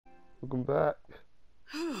Welcome back.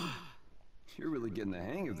 You're really getting the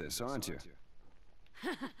hang of this, aren't you?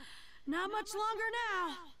 Not much longer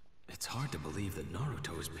now. It's hard to believe that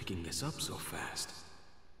Naruto is picking this up so fast.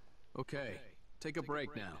 Okay, take a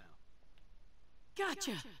break now.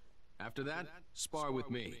 Gotcha. After that, spar with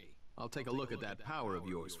me. I'll take a look at that power of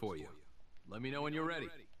yours for you. Let me know when you're ready.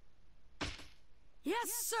 Yes,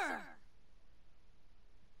 sir.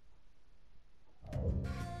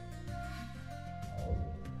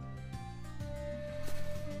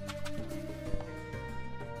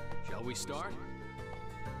 Shall we start?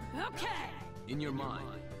 Okay. In your mind,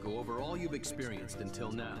 go over all you've experienced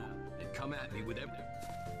until now, and come at me with every...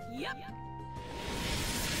 Yep.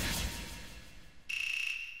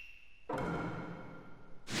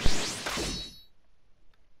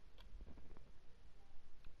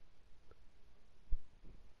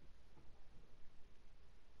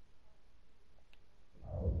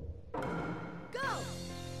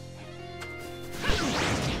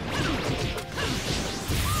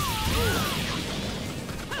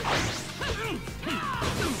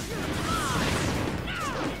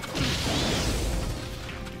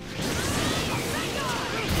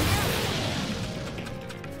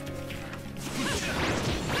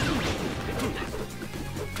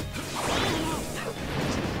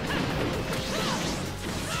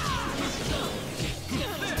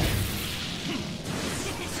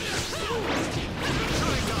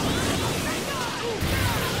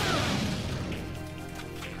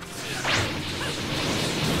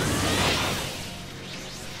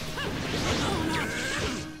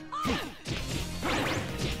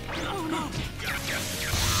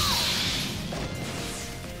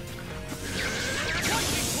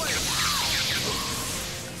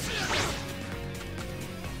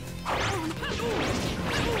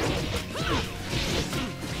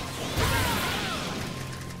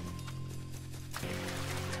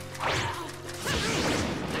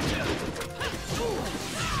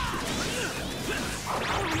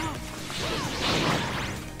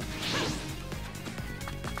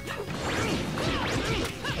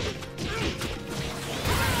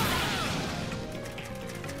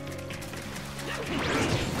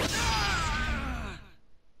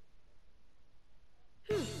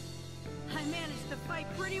 I managed to fight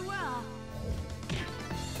pretty well.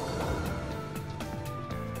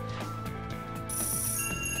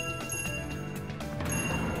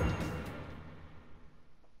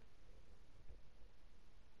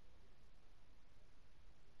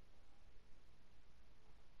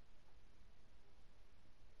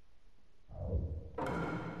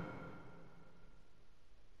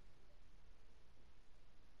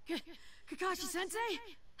 Kakashi-sensei,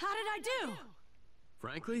 how did I do?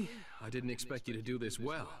 Frankly, I didn't expect you to do this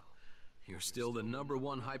well. You're still the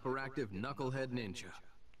 #1 hyperactive knucklehead ninja.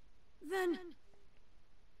 Then...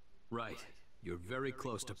 Right. You're very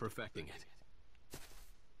close to perfecting it.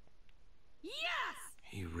 Yes!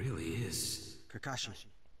 He really is. Kakashi,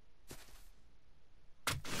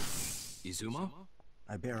 Izuma?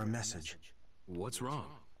 I bear a message. What's wrong?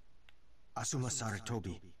 Asuma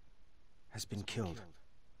Saratobi has been killed.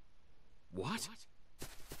 What?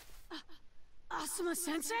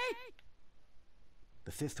 Asuma-sensei?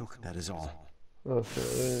 The fifth hook, that is all. Oh shit,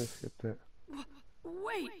 I didn't skip that.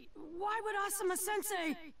 Wait, why would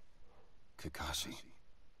Asuma-sensei... Kakashi.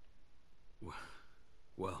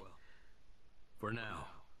 Well, for now,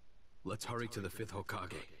 let's hurry to the 5th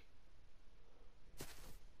Hokage.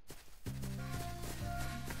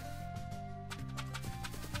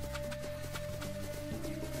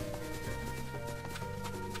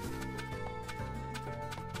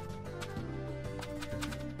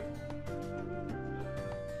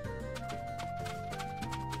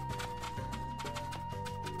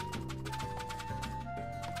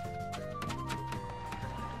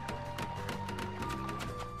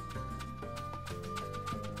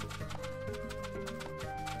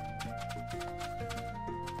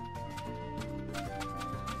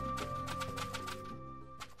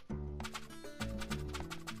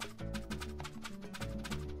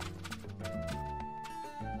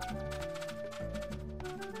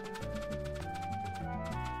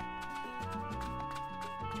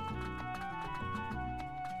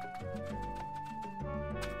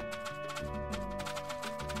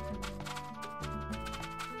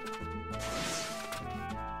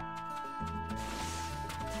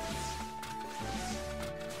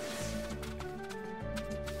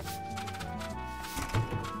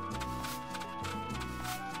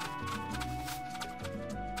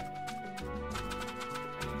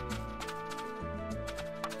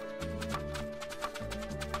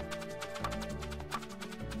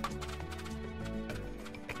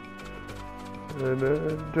 Dun,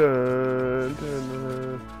 dun, dun,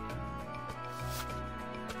 dun.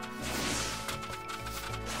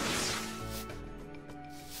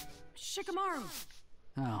 Shikamaru!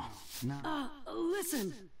 Oh, no.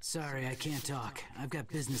 Listen. Sorry, I can't talk. I've got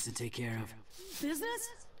business to take care of. Business?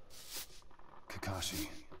 Kakashi.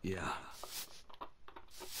 Yeah.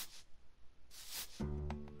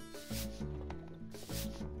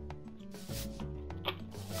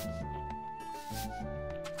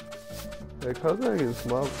 Yeah, Kazak is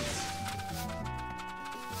smoked.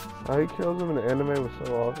 How he kills him in the anime was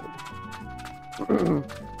so awesome.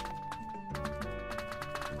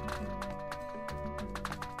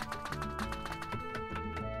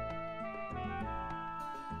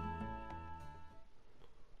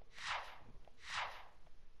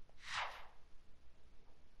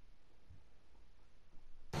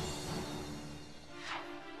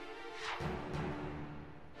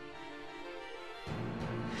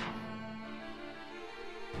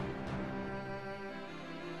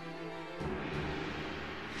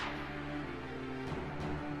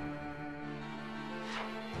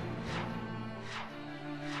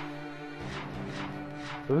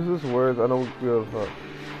 This is words I don't give a fuck.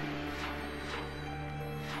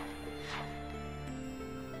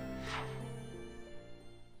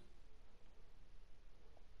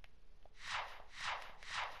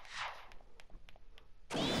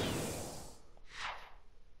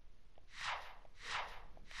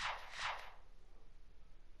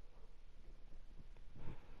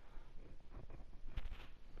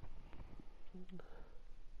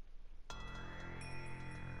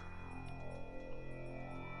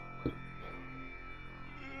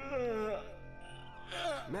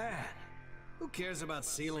 Man, who cares about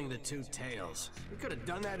sealing the two tails? We could have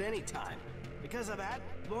done that any time. Because of that,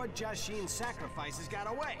 Lord Jashin's sacrifices got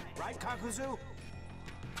away, right, Kakuzu?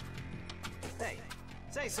 Hey,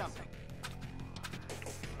 say something.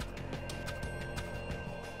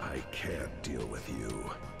 I can't deal with you.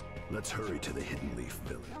 Let's hurry to the Hidden Leaf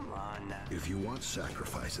Village. Come on now. If you want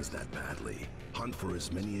sacrifices that badly, hunt for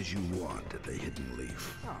as many as you want at the Hidden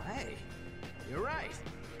Leaf. Oh, hey, you're right.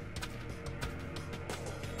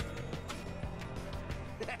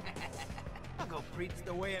 I'll go preach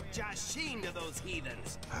the way of Jashin to those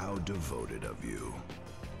heathens. How devoted of you.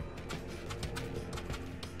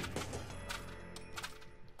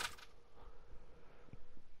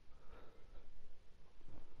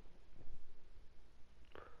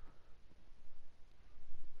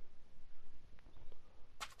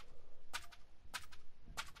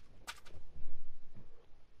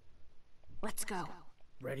 Let's go.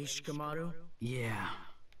 Ready, Shikamaru? Yeah.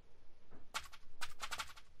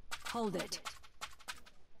 Hold it.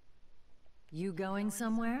 You going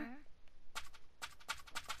somewhere?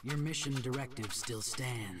 Your mission directive still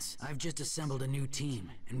stands. I've just assembled a new team,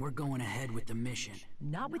 and we're going ahead with the mission.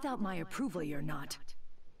 Not without my approval, you're not.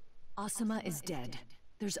 Asuma is dead.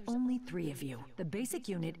 There's only 3 of you. The basic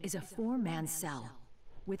unit is a 4-man cell.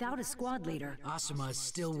 Without a squad leader... Asuma is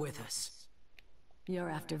still with us. You're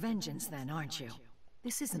after vengeance then, aren't you?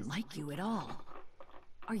 This isn't like you at all.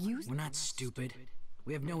 Are you... We're not stupid.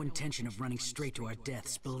 We have no intention of running straight to our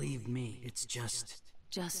deaths, believe me. It's just...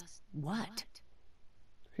 Just what?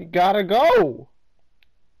 He gotta go!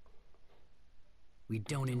 We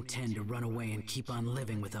don't intend to run away and keep on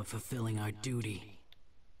living without fulfilling our duty.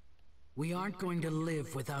 We aren't going to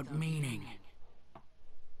live without meaning.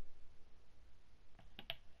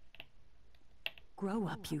 Grow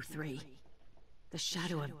up, you 3. The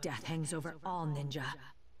shadow of death hangs over all ninja.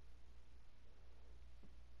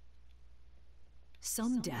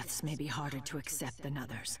 Some deaths may be harder to accept than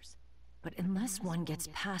others, but unless one gets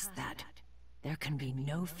past that, there can be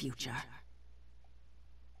no future.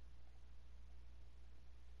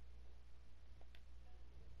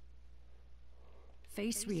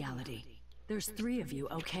 Face reality. There's 3 of you,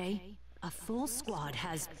 okay? A full squad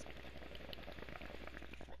has...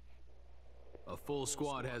 A full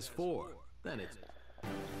squad has 4. Then it's...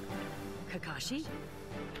 Kakashi?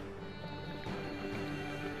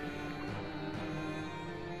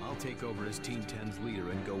 I'll take over as Team 10's leader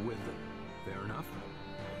and go with them. Fair enough?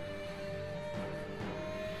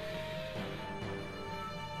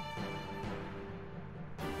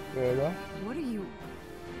 Fair enough. What are you...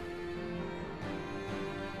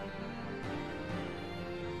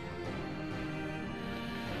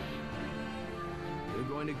 They're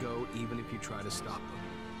going to go even if you try to stop them.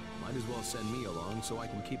 Might as well send me along so I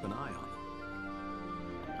can keep an eye on them.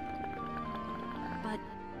 But...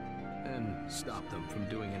 And stop them from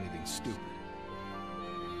doing anything stupid.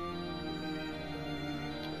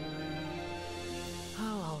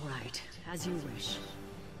 Oh, all right. As you wish.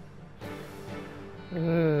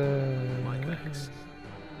 My thanks.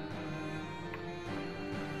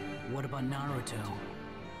 What about Naruto?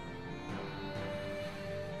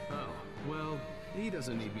 Oh, well, he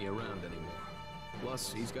doesn't need me around anymore.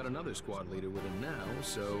 Plus, he's got another squad leader with him now,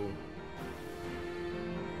 so...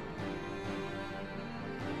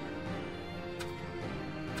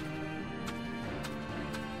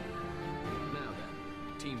 Now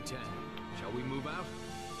then, Team 10, shall we move out?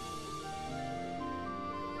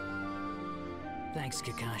 Thanks,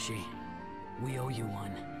 Kakashi. We owe you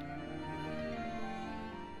one.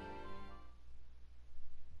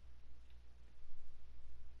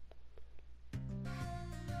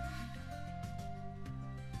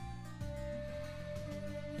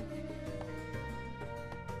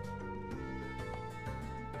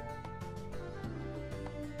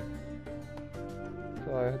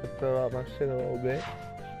 So I had to fill out my shit a little bit.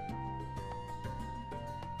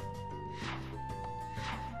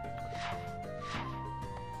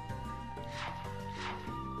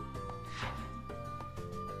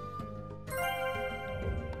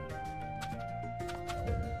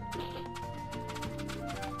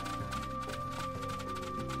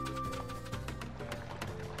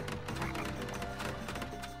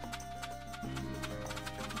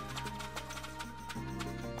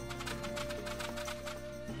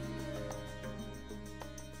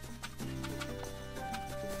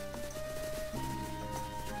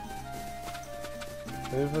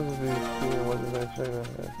 Maybe this is the seeing what is actually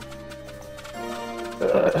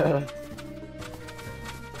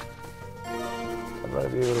I might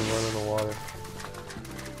be able to run in the water.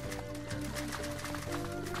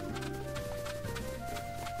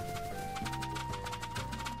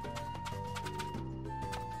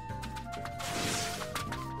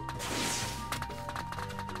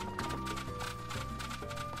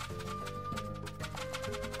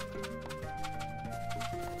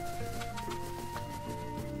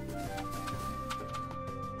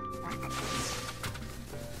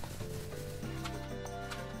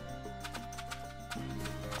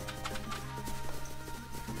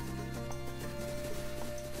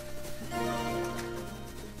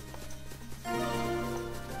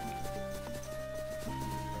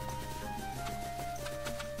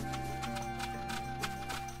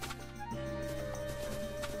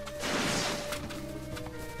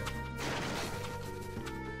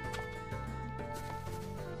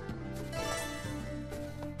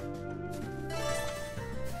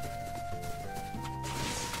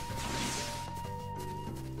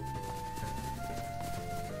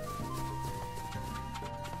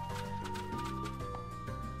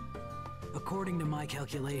 According to my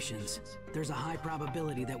calculations, there's a high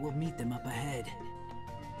probability that we'll meet them up ahead.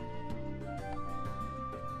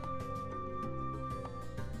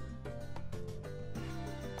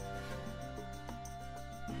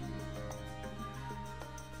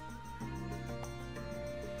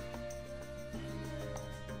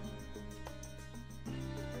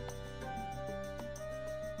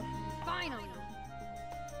 Finally!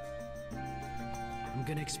 I'm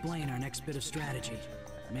gonna explain our next bit of strategy.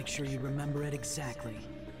 Make sure you remember it exactly.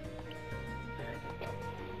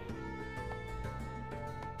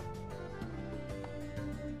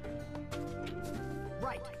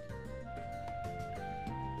 Right.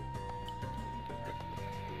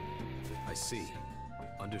 I see.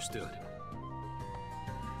 Understood.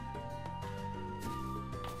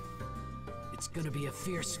 It's gonna be a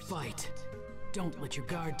fierce fight. Don't let your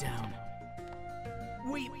guard down.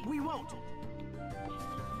 We won't.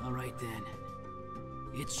 All right then.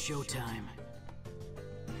 It's showtime.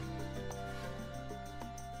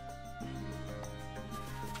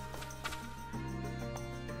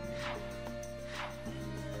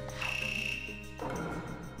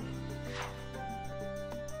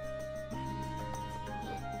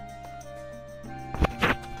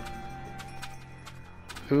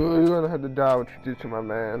 You're gonna have to die what you did to my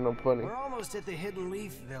man. No funny. We're almost at the Hidden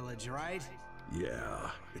Leaf Village, right?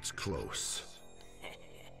 Yeah, it's close.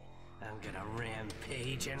 I'm gonna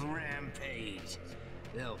rampage and rampage.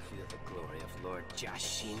 They'll feel the glory of Lord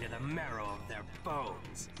Jashin to the marrow of their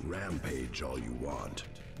bones. Rampage all you want,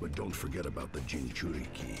 but don't forget about the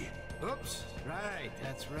Jinchuriki. Oops, right,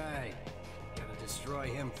 that's right. Gotta destroy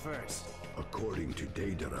him first. According to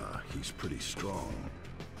Deidara, he's pretty strong.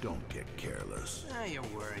 Don't get careless. Ah, you're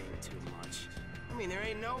worrying too much. I mean, there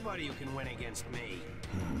ain't nobody who can win against me.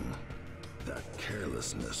 That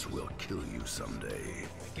carelessness will kill you someday.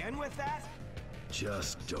 Again with that?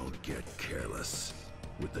 Just don't get careless.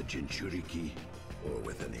 With the Jinchuriki, or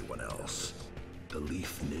with anyone else. The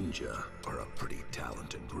Leaf Ninja are a pretty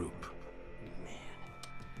talented group. Man,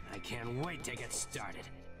 I can't wait to get started.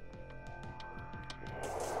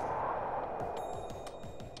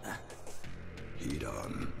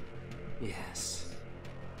 Hedon. Yes.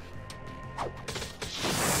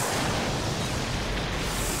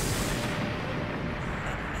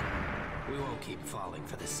 We won't keep falling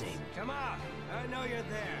for the same. Come on! I know you're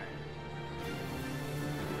there.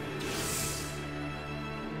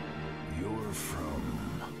 You're from...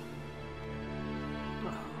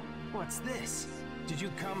 Oh, what's this? Did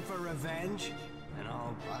you come for revenge? And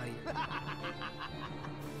all by...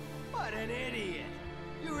 What an idiot!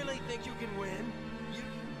 You really think you can win? You...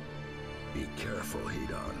 Be careful,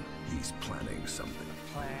 Hedon. He's planning something.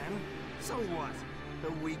 Plan? So what?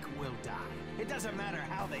 The weak will die. It doesn't matter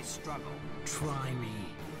how they struggle. Try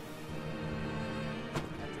me.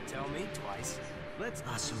 Have to tell me twice. Let's...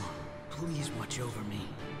 Asuma, please watch over me.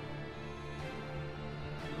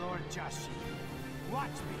 Lord Jashin, watch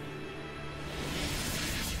me!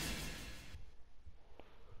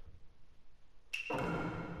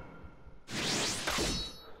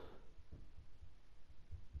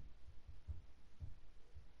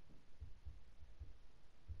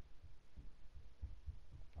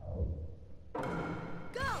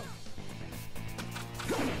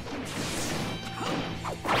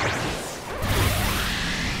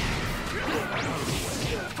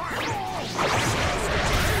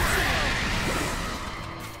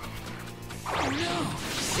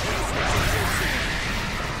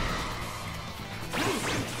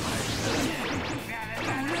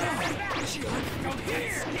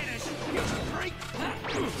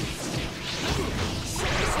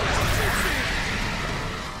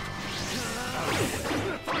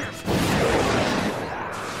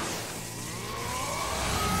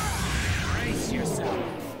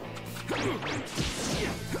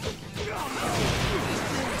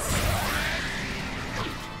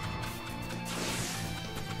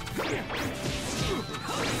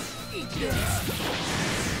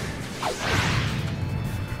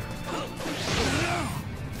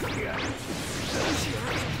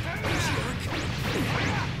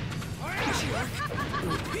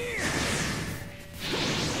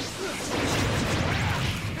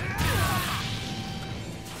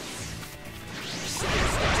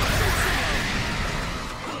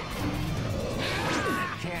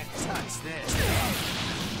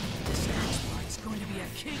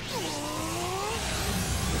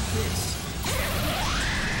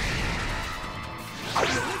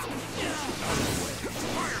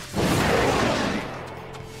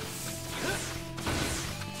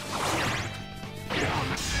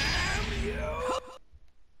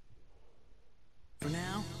 For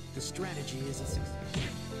now, the strategy is a success.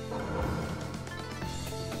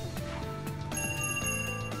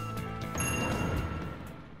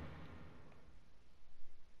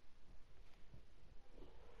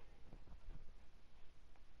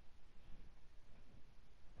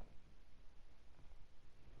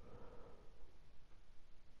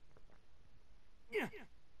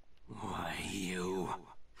 Why, you...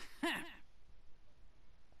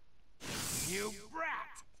 You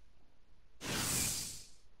brat!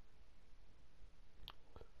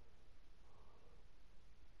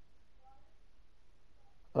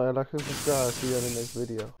 Alright, like and subscribe. See you in the next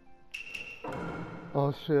video.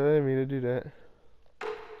 Oh shit, I didn't mean to do that.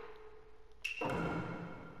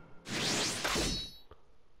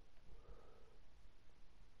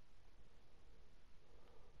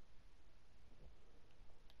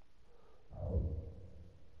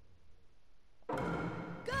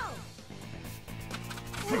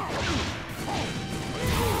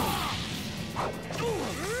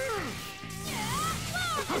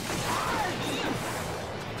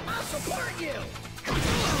 I'll support you!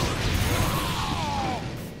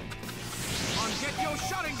 On, get your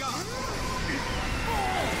shotting gun!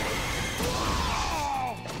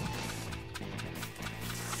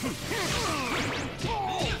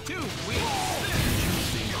 Too weak!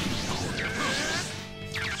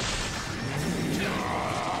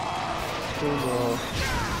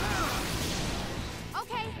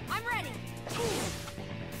 Okay, I'm ready.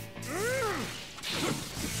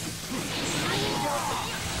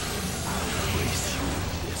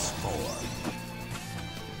 This form.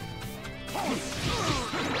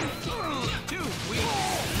 Too weak!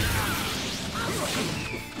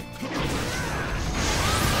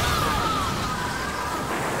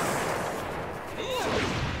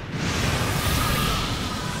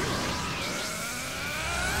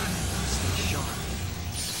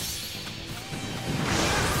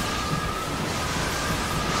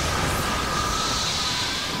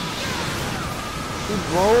 Keep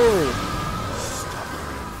rolling.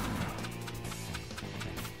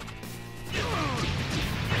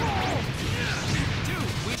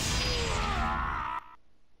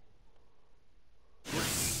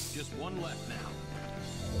 Just one left now.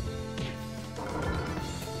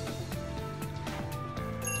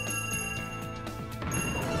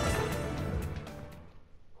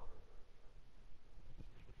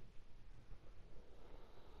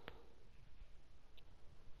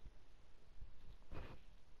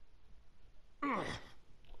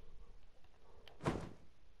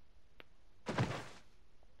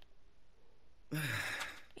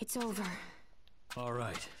 It's over. All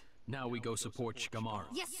right, now we go support Shikamaru.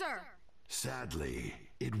 Yes, sir. Sadly,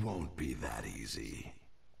 it won't be that easy.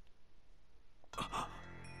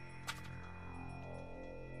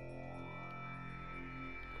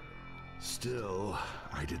 Still,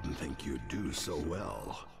 I didn't think you'd do so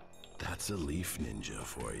well. That's a leaf ninja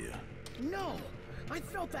for you. No! I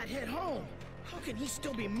felt that hit home! How can he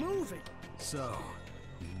still be moving? So,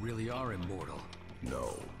 you really are immortal.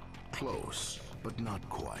 No. Close, but not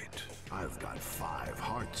quite. I've got 5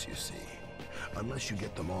 hearts, you see. Unless you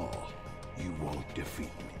get them all, you won't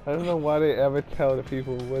defeat me. I don't know why they ever tell the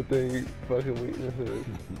people what their fucking weakness is.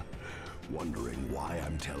 Wondering why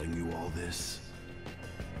I'm telling you all this?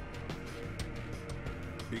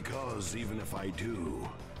 Because even if I do,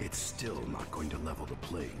 it's still not going to level the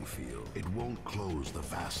playing field. It won't close the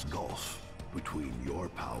vast gulf between your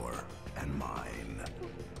power and mine.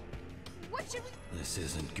 What should we... This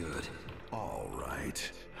isn't good. All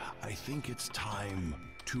right. I think it's time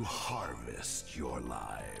to harvest your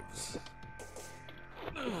lives.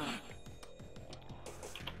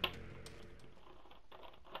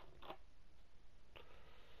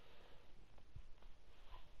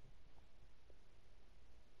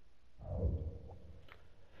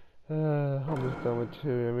 Almost done with 2.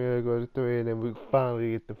 I'm gonna go to 3 and then we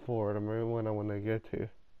finally get to 4. I'm really one I want to get to.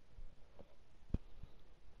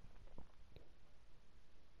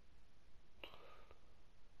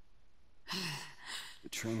 The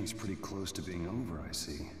training's pretty close to being over, I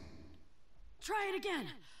see. Try it again!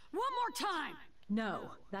 One more time!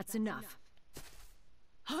 No, that's enough.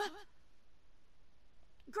 Huh?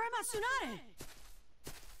 Grandma Tsunade!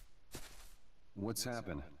 What's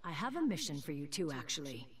happened? I have a mission for you two,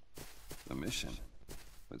 actually. A mission?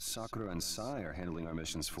 But Sakura and Sai are handling our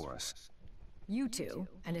missions for us. You two,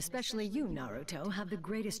 and especially you, Naruto, have the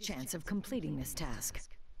greatest chance of completing this task.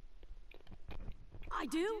 I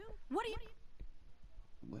do? What do you...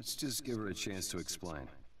 Let's just give her a chance to explain.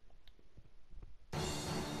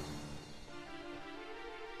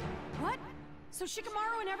 What? So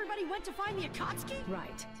Shikamaru and everybody went to find the Akatsuki?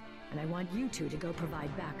 Right. And I want you two to go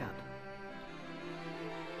provide backup.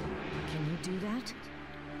 Can you do that?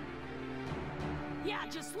 Yeah,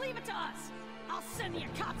 just leave it to us! I'll send the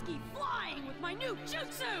Akatsuki flying with my new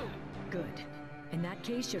jutsu! Good. In that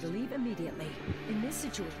case, you're to leave immediately. In this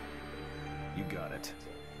situation... You got it.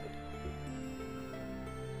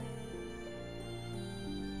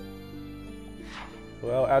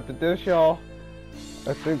 Well, after this, y'all,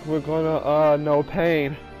 I think we're gonna, know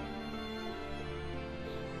pain.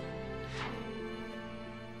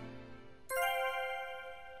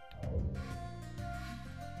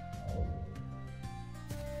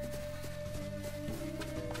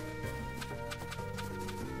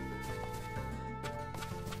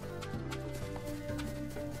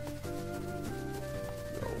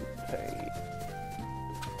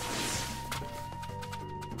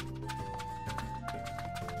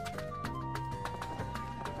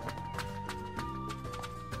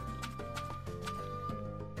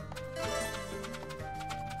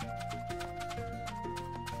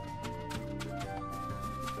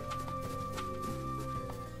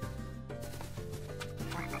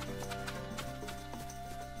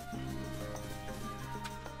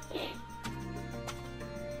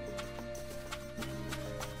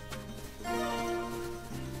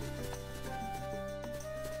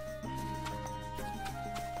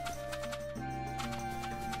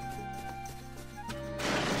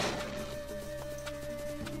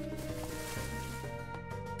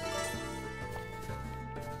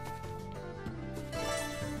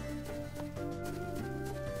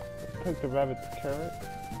 Take the rabbit's carrot.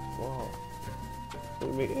 Wow. We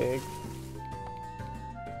make eggs.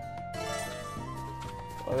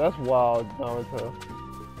 Oh, that's wild, Naruto.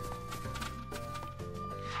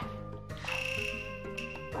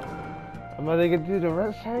 I'm about to get to the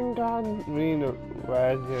Rasengan. I mean, the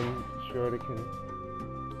Rasen Shuriken.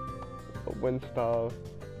 A wind style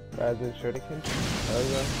Rasen Shuriken. There we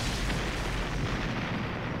go.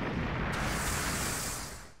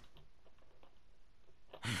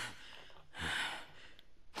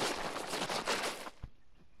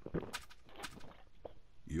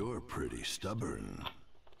 You're pretty stubborn.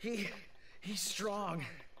 He's strong.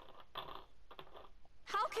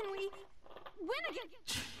 How can we win again?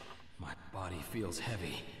 My body feels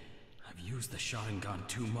heavy. I've used the Sharingan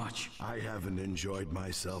too much. I haven't enjoyed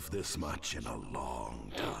myself this much in a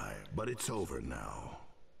long time. But it's over now.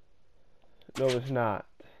 No, it's not.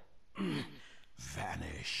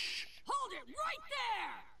 Vanish. Hold it right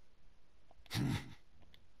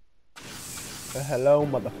there! Hello,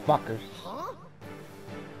 motherfuckers.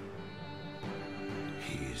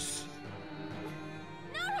 He's...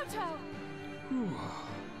 Naruto!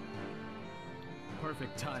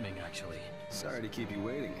 perfect timing, actually. Sorry to keep you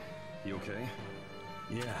waiting. You okay?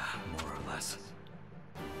 Yeah, more or less.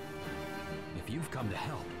 If you've come to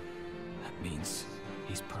help, that means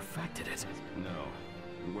he's perfected it. No.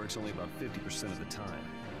 It works only about 50% of the time.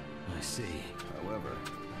 I see. However,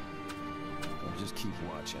 just keep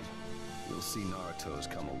watching. You'll see Naruto's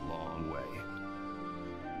come a long way.